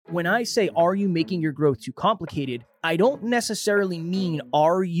When I say, are you making your growth too complicated? I don't necessarily mean,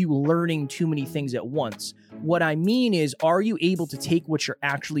 are you learning too many things at once? What I mean is, are you able to take what you're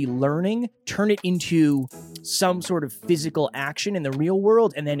actually learning, turn it into some sort of physical action in the real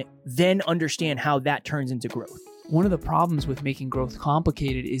world, and then understand how that turns into growth? One of the problems with making growth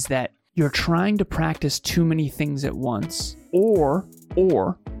complicated is that you're trying to practice too many things at once, or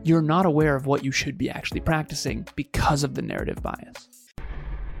you're not aware of what you should be actually practicing because of the narrative bias.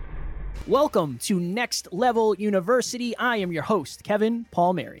 Welcome to Next Level University. I am your host, Kevin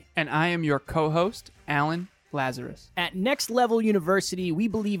Palmieri. And I am your co-host, Alan Lazarus. At Next Level University, we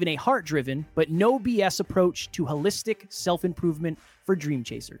believe in a heart-driven but no BS approach to holistic self-improvement for dream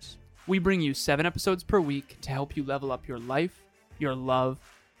chasers. We bring you 7 episodes per week to help you level up your life, your love,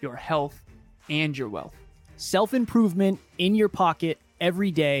 your health, and your wealth. Self-improvement in your pocket every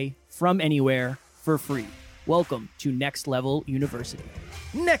day from anywhere for free. Welcome to Next Level University.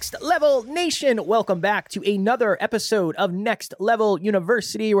 Next Level Nation, welcome back to another episode of Next Level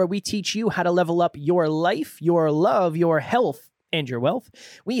University, where we teach you how to level up your life, your love, your health, and your wealth.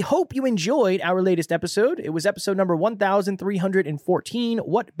 We hope you enjoyed our latest episode. It was episode number 1314.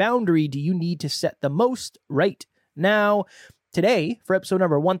 What boundary do you need to set the most right now? Today, for episode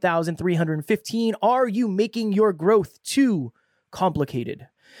number 1315, are you making your growth too complicated?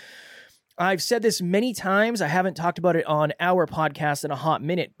 I've said this many times. I haven't talked about it on our podcast in a hot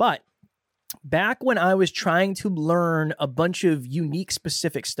minute, but back when I was trying to learn a bunch of unique,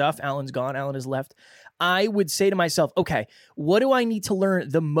 specific stuff, Alan's gone, Alan has left, I would say to myself, okay, what do I need to learn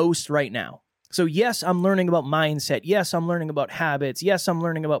the most right now? So yes, I'm learning about mindset. Yes, I'm learning about habits. Yes, I'm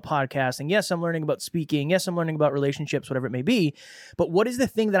learning about podcasting. Yes, I'm learning about speaking. Yes, I'm learning about relationships, whatever it may be. But what is the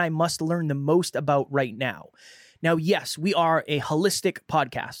thing that I must learn the most about right now? Now, yes, we are a holistic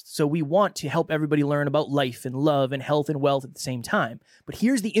podcast, so we want to help everybody learn about life and love and health and wealth at the same time. But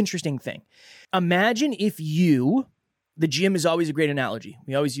here's the interesting thing. Imagine if the gym is always a great analogy.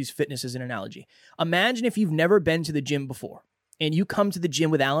 We always use fitness as an analogy. Imagine if you've never been to the gym before, and you come to the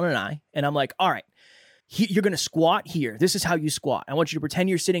gym with Alan and I'm like, all right, you're going to squat here. This is how you squat. I want you to pretend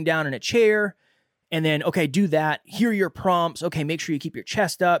you're sitting down in a chair, and then, okay, do that. Here are your prompts. Okay, make sure you keep your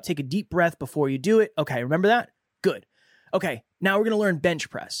chest up. Take a deep breath before you do it. Okay, remember that? Good. Okay, now we're going to learn bench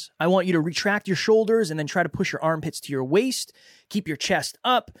press. I want you to retract your shoulders and then try to push your armpits to your waist. Keep your chest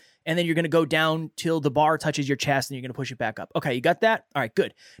up, and then you're going to go down till the bar touches your chest, and you're going to push it back up. Okay, you got that? All right,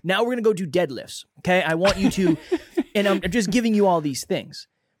 good. Now we're going to go do deadlifts. Okay, I want you to, and I'm just giving you all these things.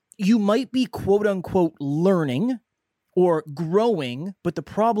 You might be quote unquote learning or growing, but the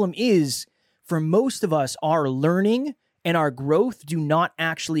problem is for most of us, our learning and our growth do not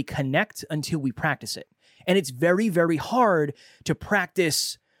actually connect until we practice it. And it's very, very hard to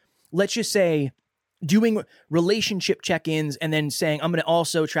practice, let's just say, doing relationship check-ins and then saying, I'm going to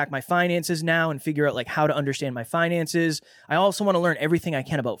also track my finances now and figure out like how to understand my finances. I also want to learn everything I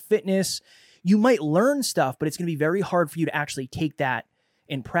can about fitness. You might learn stuff, but it's going to be very hard for you to actually take that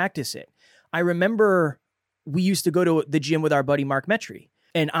and practice it. I remember we used to go to the gym with our buddy Mark Metry,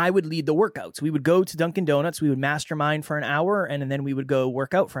 and I would lead the workouts. We would go to Dunkin' Donuts, we would mastermind for an hour, and then we would go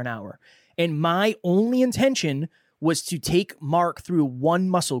work out for an hour. And my only intention was to take Mark through one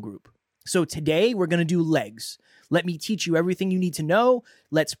muscle group. So today we're going to do legs. Let me teach you everything you need to know.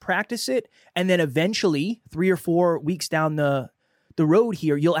 Let's practice it. And then eventually, 3 or 4 weeks down the road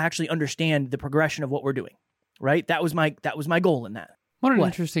here, you'll actually understand the progression of what we're doing. Right? That was my goal in that. What an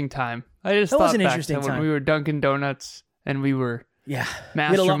interesting time. I just thought back to when we were Dunkin' Donuts and we were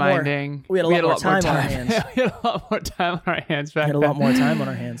masterminding. We had a lot more time on our hands. We had a lot more time on our hands back then. We had a lot more time on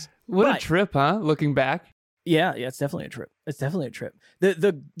our hands. What a trip, huh? Looking back. Yeah, it's definitely a trip. It's definitely a trip.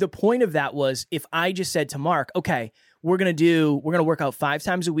 The point of that was if I just said to Mark, okay, we're gonna work out 5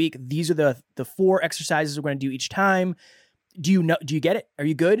 times a week. These are the 4 exercises we're gonna do each time. Do you get it? Are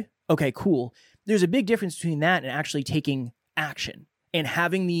you good? Okay, cool. There's a big difference between that and actually taking action and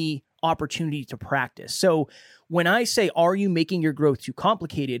having the opportunity to practice. So when I say, are you making your growth too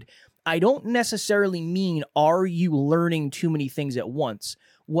complicated? I don't necessarily mean, are you learning too many things at once?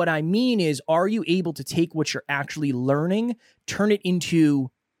 What I mean is, are you able to take what you're actually learning, turn it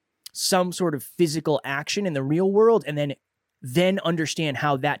into some sort of physical action in the real world, and then understand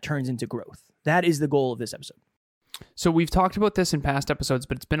how that turns into growth? That is the goal of this episode. So we've talked about this in past episodes,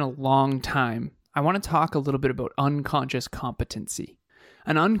 but it's been a long time. I want to talk a little bit about unconscious competency.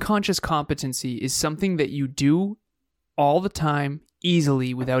 An unconscious competency is something that you do all the time,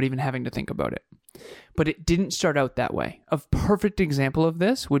 easily, without even having to think about it. But it didn't start out that way. A perfect example of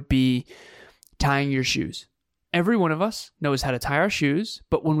this would be tying your shoes. Every one of us knows how to tie our shoes,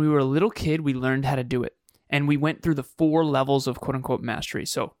 but when we were a little kid, we learned how to do it. And we went through the 4 levels of quote unquote mastery.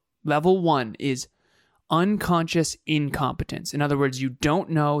 So Level 1 is unconscious incompetence. In other words, you don't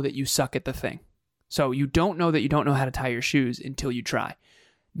know that you suck at the thing. So you don't know that you don't know how to tie your shoes until you try.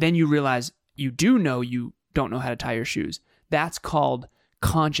 Then you realize you do know you don't know how to tie your shoes. That's called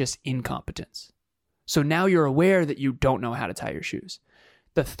conscious incompetence. So now you're aware that you don't know how to tie your shoes.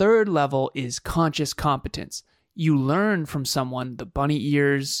 The third level is conscious competence. You learn from someone the bunny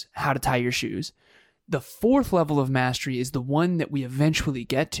ears, how to tie your shoes. The fourth level of mastery is the one that we eventually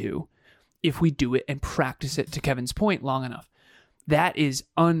get to if we do it and practice it, to Kevin's point, long enough. That is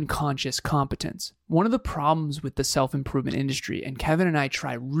unconscious competence. One of the problems with the self-improvement industry, and Kevin and I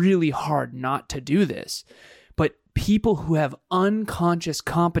try really hard not to do this, but people who have unconscious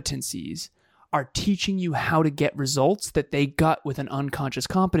competencies are teaching you how to get results that they got with an unconscious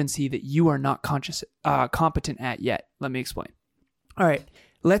competency that you are not competent at yet. Let me explain. All right,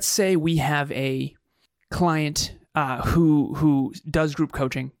 let's say we have a client who does group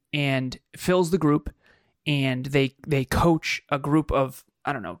coaching and fills the group, and they coach a group of,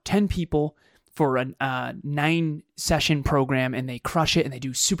 10 people for a 9-session program, and they crush it and they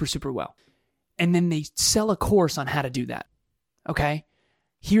do super, super well. And then they sell a course on how to do that. Okay?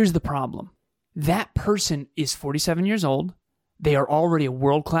 Here's the problem. That person is 47 years old. They are already a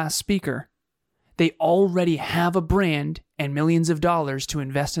world-class speaker. They already have a brand and millions of dollars to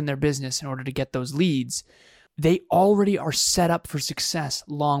invest in their business in order to get those leads. They already are set up for success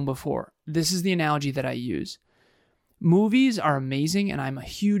long before. This is the analogy that I use. Movies are amazing, and I'm a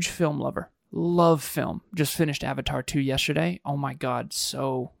huge film lover. Love film. Just finished Avatar 2 yesterday. Oh my God,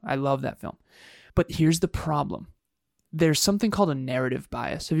 I love that film. But here's the problem. There's something called a narrative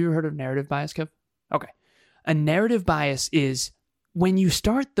bias. Have you ever heard of narrative bias, Kev? Okay. A narrative bias is when you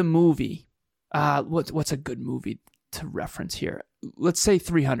start the movie, what's a good movie to reference here? Let's say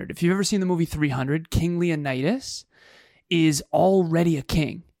 300. If you've ever seen the movie 300, King Leonidas is already a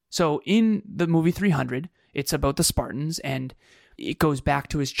king. So in the movie 300, it's about the Spartans, and it goes back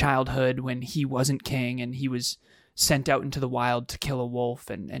to his childhood when he wasn't king and he was sent out into the wild to kill a wolf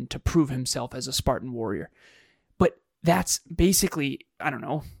and to prove himself as a Spartan warrior. But that's basically,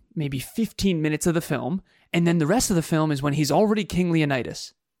 maybe 15 minutes of the film. And then the rest of the film is when he's already King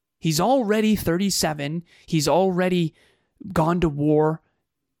Leonidas. He's already 37. He's already gone to war,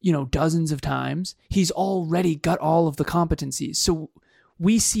 dozens of times. He's already got all of the competencies. So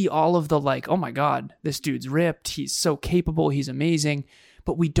we see all of the oh my God, this dude's ripped. He's so capable. He's amazing.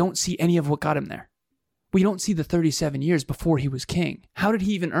 But we don't see any of what got him there. We don't see the 37 years before he was king. How did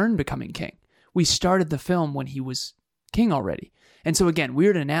he even earn becoming king? We started the film when he was king already. And so again,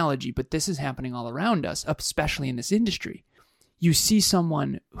 weird analogy, but this is happening all around us, especially in this industry. You see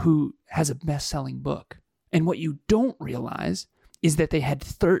someone who has a best-selling book, and what you don't realize is that they had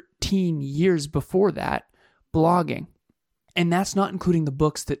 13 years before that blogging. And that's not including the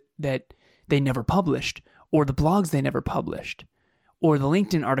books that they never published, or the blogs they never published, or the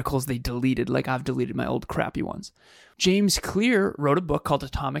LinkedIn articles they deleted, like I've deleted my old crappy ones. James Clear wrote a book called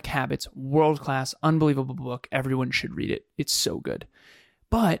Atomic Habits, world-class, unbelievable book. Everyone should read it. It's so good.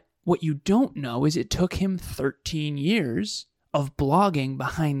 But what you don't know is it took him 13 years of blogging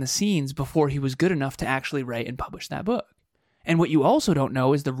behind the scenes before he was good enough to actually write and publish that book. And what you also don't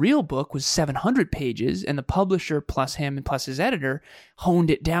know is the real book was 700 pages, and the publisher plus him and plus his editor honed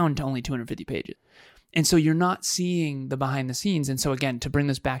it down to only 250 pages. And so you're not seeing the behind the scenes. And so again, to bring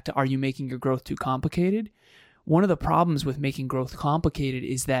this back to, are you making your growth too complicated? One of the problems with making growth complicated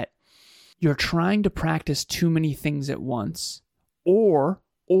is that you're trying to practice too many things at once, or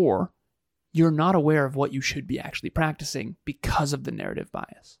you're not aware of what you should be actually practicing because of the narrative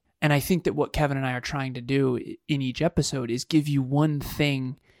bias. And I think that what Kevin and I are trying to do in each episode is give you one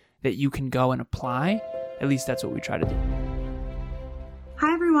thing that you can go and apply. At least that's what we try to do.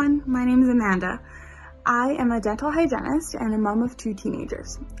 Hi everyone, my name is Amanda. I am a dental hygienist and a mom of 2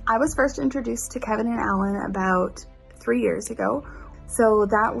 teenagers. I was first introduced to Kevin and Alan about 3 years ago. So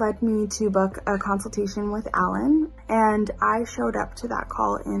that led me to book a consultation with Alan, and I showed up to that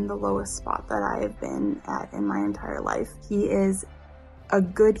call in the lowest spot that I have been at in my entire life. He is a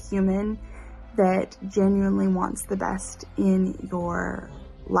good human that genuinely wants the best in your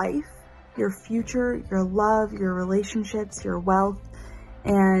life, your future, your love, your relationships, your wealth,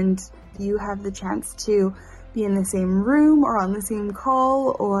 and you have the chance to be in the same room or on the same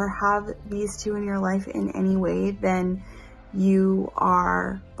call or have these two in your life in any way, then you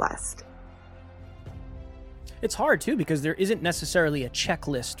are blessed. It's hard too because there isn't necessarily a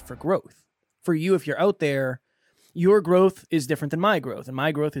checklist for growth. For you, if you're out there, your growth is different than my growth, and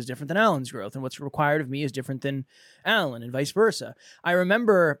my growth is different than Alan's growth, and what's required of me is different than Alan, and vice versa. I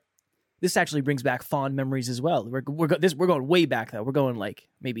remember This actually brings back fond memories as well. We're going way back though. We're going like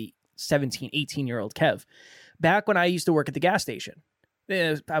maybe 17, 18-year-old Kev. Back when I used to work at the gas station.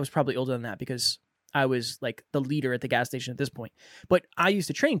 I was probably older than that because I was like the leader at the gas station at this point. But I used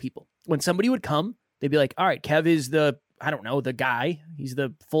to train people. When somebody would come, they'd be like, all right, Kev is the guy. He's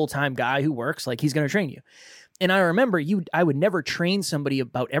the full-time guy who works. Like, he's going to train you. And I remember I would never train somebody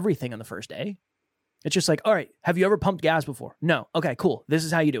about everything on the first day. It's just like, all right, have you ever pumped gas before? No. Okay, cool. This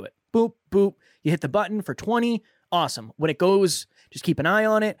is how you do it. Boop, boop. You hit the button for 20. Awesome. When it goes, just keep an eye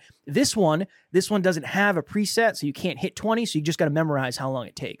on it. This one doesn't have a preset, so you can't hit 20, so you just got to memorize how long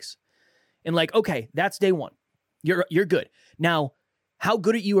it takes. And like, okay, that's day one. You're good. Now, how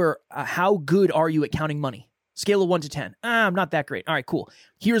good are you at counting money? Scale of 1 to 10. I'm not that great. All right, cool.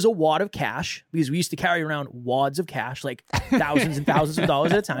 Here's a wad of cash, because we used to carry around wads of cash, like thousands and thousands of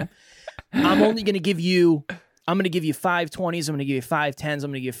dollars at a time. I'm going to give you 5 20s. I'm going to give you 5 10s. I'm going to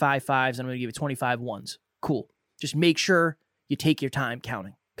give you 5 5s. I'm going to give you 25 1s. Cool. Just make sure you take your time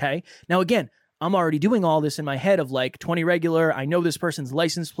counting. Okay. Now, again, I'm already doing all this in my head of like 20 regular. I know this person's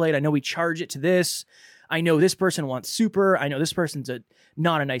license plate. I know we charge it to this. I know this person wants super. I know this person's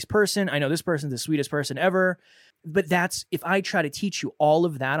not a nice person. I know this person's the sweetest person ever. But if I try to teach you all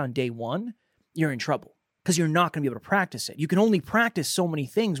of that on day one, you're in trouble because you're not going to be able to practice it. You can only practice so many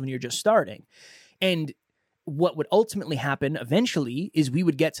things when you're just starting. And what would ultimately happen eventually is we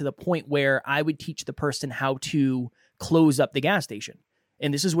would get to the point where I would teach the person how to close up the gas station.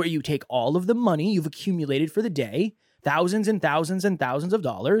 And this is where you take all of the money you've accumulated for the day, thousands and thousands and thousands of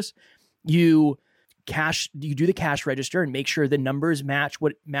dollars. You do the cash register and make sure the numbers match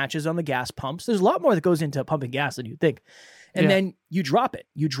what matches on the gas pumps. There's a lot more that goes into pumping gas than you think. And then you drop it.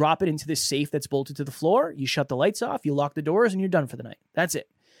 You drop it into this safe that's bolted to the floor. You shut the lights off, you lock the doors, and you're done for the night. That's it.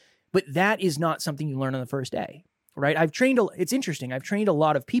 But that is not something you learn on the first day, right? It's interesting. I've trained a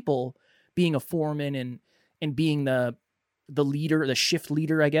lot of people being a foreman and being the leader, the shift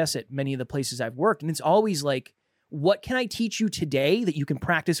leader, I guess, at many of the places I've worked. And it's always like, what can I teach you today that you can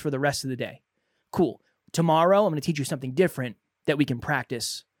practice for the rest of the day? Cool. Tomorrow, I'm going to teach you something different that we can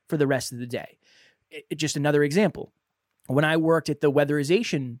practice for the rest of the day. Just another example. When I worked at the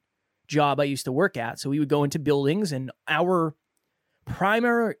weatherization job I used to work at, so we would go into buildings and our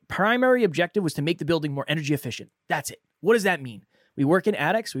primary objective was to make the building more energy efficient. That's it. What does that mean? We work in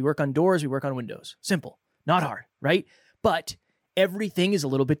attics, we work on doors, we work on windows. Simple. Not hard, right? But everything is a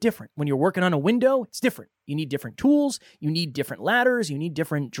little bit different. When you're working on a window, it's different. You need different tools, you need different ladders, you need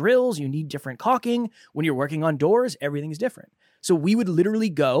different drills, you need different caulking. When you're working on doors, everything's different. So we would literally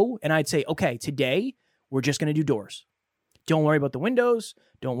go and I'd say, okay, today we're just going to do doors. Don't worry about the windows.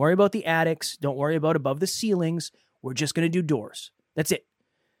 Don't worry about the attics. Don't worry about above the ceilings. We're just going to do doors. That's it.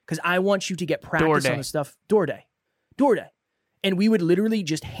 Because I want you to get practice on the stuff. Door day. And we would literally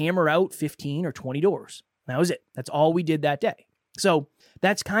just hammer out 15 or 20 doors. That was it. That's all we did that day. So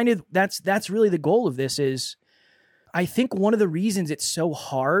that's really the goal of this is, I think one of the reasons it's so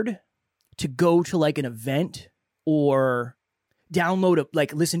hard to go to like an event or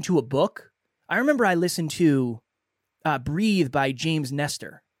listen to a book. I remember I listened to Breathe by James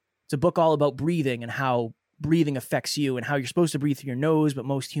Nestor. It's a book all about breathing and how breathing affects you and how you're supposed to breathe through your nose, but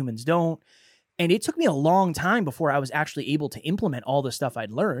most humans don't. And it took me a long time before I was actually able to implement all the stuff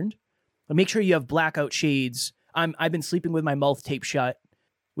I'd learned. But make sure you have blackout shades. I've been sleeping with my mouth taped shut,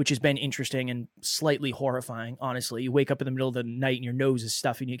 which has been interesting and slightly horrifying, honestly. You wake up in the middle of the night and your nose is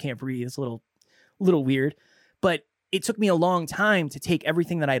stuffy and you can't breathe. It's a little weird. But it took me a long time to take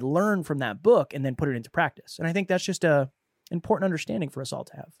everything that I learned from that book and then put it into practice. And I think that's just a important understanding for us all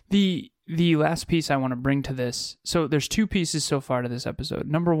to have. The last piece I want to bring to this. So there's 2 pieces so far to this episode.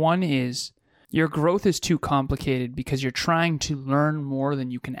 Number 1 is your growth is too complicated because you're trying to learn more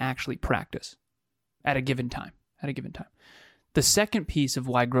than you can actually practice at a given time. The second piece of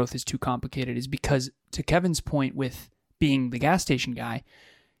why growth is too complicated is because, to Kevin's point with being the gas station guy,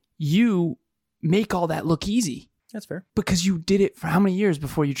 you make all that look easy. That's fair. Because you did it for how many years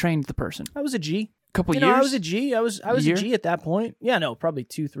before you trained the person? I was a G. Couple years? I was a G. I was a G at that point. Yeah, no, probably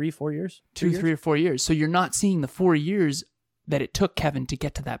 2, 3, 4 years. 2, 3, or 4 years. So you're not seeing the 4 years that it took Kevin to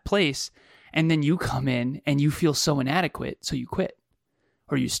get to that place. And then you come in and you feel so inadequate, so you quit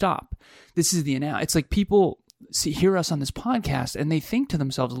or you stop. This is the analogy. It's like people hear us on this podcast and they think to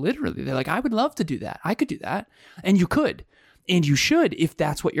themselves, literally, they're like, I would love to do that. I could do that. And you could. And you should if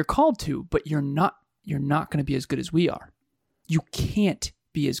that's what you're called to. But you're not going to be as good as we are. You can't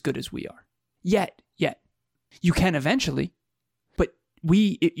be as good as we are. Yet. You can eventually. But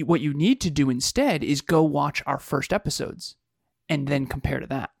what you need to do instead is go watch our first episodes and then compare to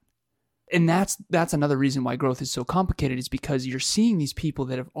that. And that's another reason why growth is so complicated, is because you're seeing these people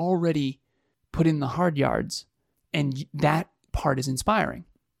that have already put in the hard yards, and that part is inspiring.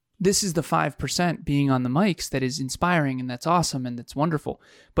 This is the 5% being on the mics that is inspiring, and that's awesome, and that's wonderful.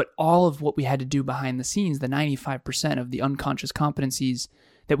 But all of what we had to do behind the scenes, the 95% of the unconscious competencies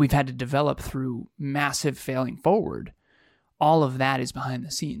that we've had to develop through massive failing forward, all of that is behind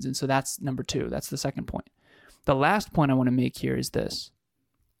the scenes. And so that's number 2. That's the second point. The last point I want to make here is this.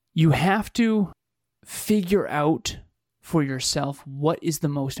 You have to figure out for yourself what is the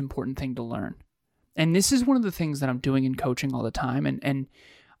most important thing to learn. And this is one of the things that I'm doing in coaching all the time. And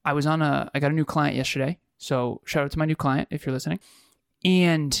I got a new client yesterday. So shout out to my new client if you're listening.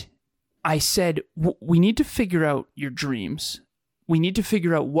 And I said, we need to figure out your dreams. We need to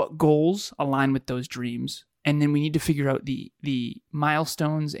figure out what goals align with those dreams. And then we need to figure out the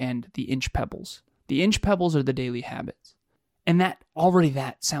milestones and the inch pebbles. The inch pebbles are the daily habits. And that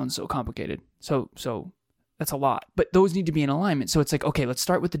sounds so complicated. So that's a lot. But those need to be in alignment. So it's like, okay, let's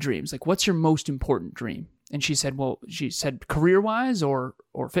start with the dreams. Like, what's your most important dream? And she said career-wise or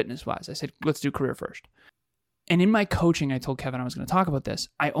fitness-wise. I said, let's do career first. And in my coaching, I told Kevin I was going to talk about this.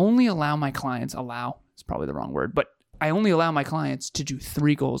 I only allow my clients, it's probably the wrong word, but I only allow my clients to do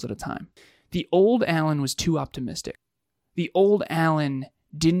 3 goals at a time. The old Alan was too optimistic. The old Alan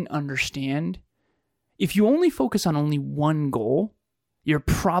didn't understand. If you only focus on only one goal, you're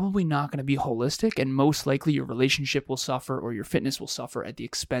probably not going to be holistic, and most likely your relationship will suffer or your fitness will suffer at the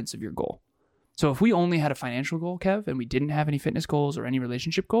expense of your goal. So if we only had a financial goal, Kev, and we didn't have any fitness goals or any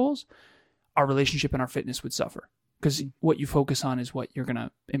relationship goals, our relationship and our fitness would suffer, because what you focus on is what you're going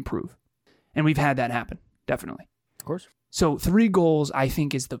to improve. And we've had that happen, definitely. Of course. So 3 goals, I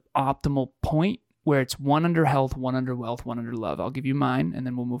think, is the optimal point, where it's 1 under health, 1 under wealth, 1 under love. I'll give you mine, and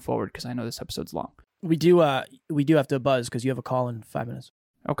then we'll move forward, because I know this episode's long. We do have to buzz because you have a call in 5 minutes.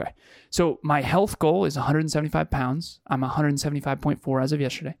 Okay. So my health goal is 175 pounds. I'm 175.4 as of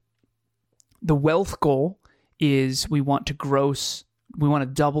yesterday. The wealth goal is we want to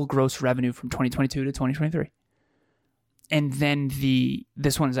double gross revenue from 2022 to 2023. And then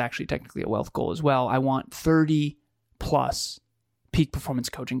this one is actually technically a wealth goal as well. I want 30 plus peak performance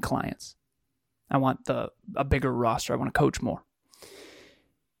coaching clients. I want a bigger roster. I want to coach more.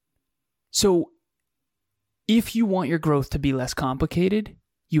 So if you want your growth to be less complicated,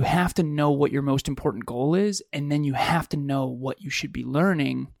 you have to know what your most important goal is, and then you have to know what you should be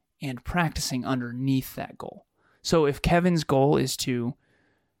learning and practicing underneath that goal. So if Kevin's goal is to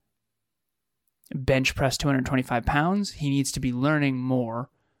bench press 225 pounds, he needs to be learning more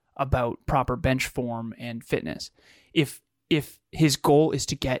about proper bench form and fitness. If his goal is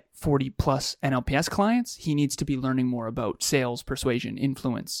to get 40 plus NLPS clients, he needs to be learning more about sales, persuasion,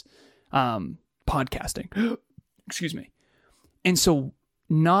 influence, podcasting. Excuse me. And so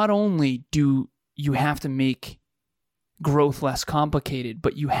not only do you have to make growth less complicated,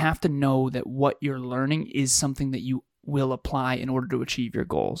 but you have to know that what you're learning is something that you will apply in order to achieve your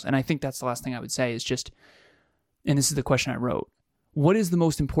goals. And I think that's the last thing I would say is just, and this is the question I wrote, what is the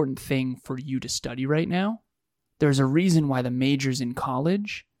most important thing for you to study right now? There's a reason why the majors in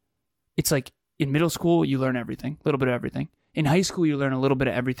college, it's like in middle school, you learn everything, a little bit of everything. In high school, you learn a little bit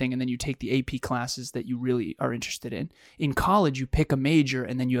of everything, and then you take the AP classes that you really are interested in. In college, you pick a major,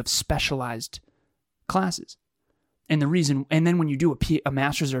 and then you have specialized classes. And the reason, and then when you do a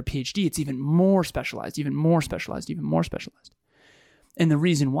master's or a PhD, it's even more specialized, even more specialized, even more specialized. And the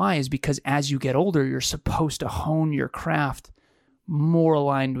reason why is because as you get older, you're supposed to hone your craft more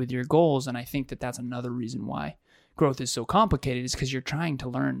aligned with your goals. And I think that that's another reason why growth is so complicated, is because you're trying to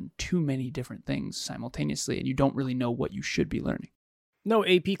learn too many different things simultaneously, and you don't really know what you should be learning. No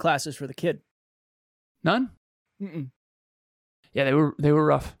AP classes for the kid. None? Mm-mm. Yeah, they were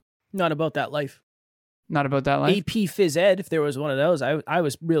rough. Not about that life. Not about that life? AP Phys Ed, if there was one of those, I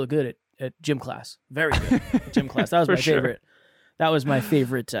was real good at gym class. Very good at gym class. That was my favorite. That was my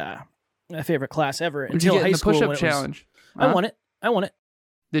favorite class ever. Did you get in the push-up challenge? I won it.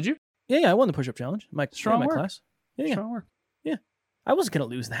 Did you? Yeah, I won the push-up challenge. Strong work. Class. Yeah. Strong work. Yeah. I wasn't going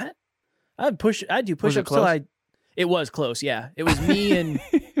to lose that. I'd do push-ups till it was close, yeah. It was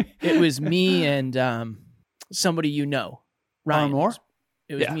me and somebody you know. Ryan Moore?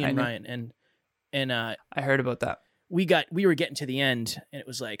 It was me and Ryan and I heard about that. We were getting to the end, and it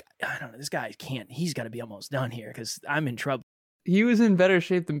was like, I don't know, this guy he's got to be almost done here because I'm in trouble. He was in better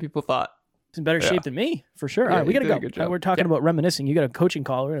shape than people thought. He's in better shape than me, for sure. All right, we got to go. We're talking about reminiscing. You got a coaching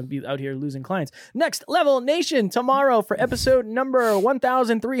call. We're going to be out here losing clients. Next Level Nation tomorrow for episode number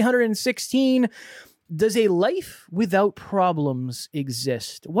 1,316. Does a life without problems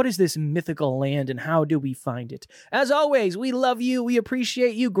exist? What is this mythical land and how do we find it? As always, we love you. We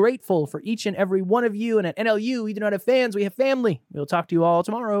appreciate you. Grateful for each and every one of you. And at NLU, we do not have fans. We have family. We'll talk to you all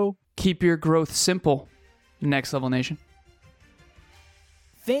tomorrow. Keep your growth simple, Next Level Nation.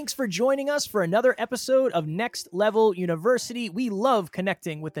 Thanks for joining us for another episode of Next Level University. We love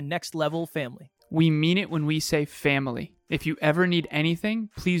connecting with the Next Level family. We mean it when we say family. If you ever need anything,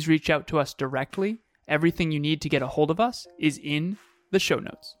 please reach out to us directly. Everything you need to get a hold of us is in the show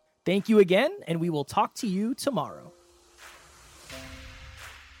notes. Thank you again, and we will talk to you tomorrow.